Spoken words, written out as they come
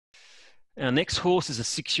Our next horse is a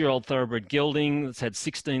 6-year-old thoroughbred gelding that's had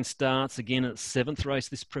 16 starts. Again, its 7th race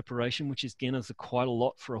this preparation, which is, again, is quite a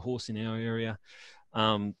lot for a horse in our area.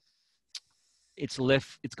 Um, it's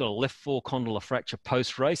got a left fore condylar fracture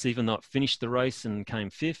post race, even though it finished the race and came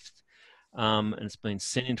 5th. And it's been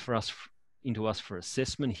sent into us for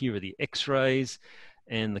assessment. Here are the X-rays,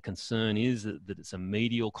 and the concern is that it's a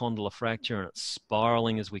medial condylar fracture and it's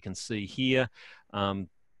spiraling, as we can see here.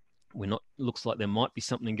 Looks like there might be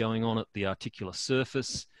something going on at the articular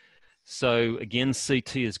surface. So again,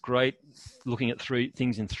 CT is great, looking at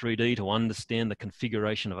things in 3D to understand the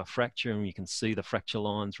configuration of a fracture, and you can see the fracture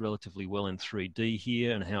lines relatively well in 3D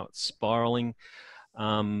here and how it's spiraling.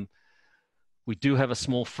 We do have a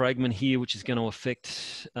small fragment here which is going to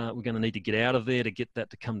affect, we're going to need to get out of there to get that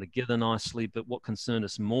to come together nicely, but what concerned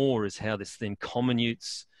us more is how this then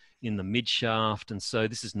comminutes in the mid shaft, and so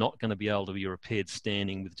this is not going to be able to be repaired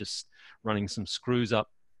standing with just running some screws up.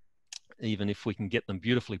 Even if we can get them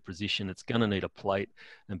beautifully positioned, it's going to need a plate,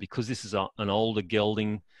 and because this is an older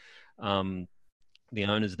gelding, the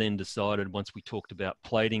owners then decided, once we talked about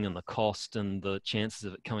plating and the cost and the chances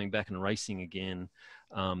of it coming back and racing again,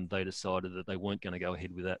 they decided that they weren't going to go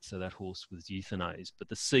ahead with that, so that horse was euthanized. But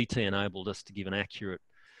the CT enabled us to give an accurate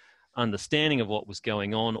understanding of what was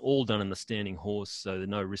going on, all done in the standing horse, so there's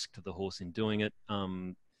no risk to the horse in doing it,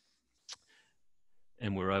 and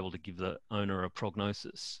we're able to give the owner a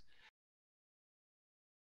prognosis.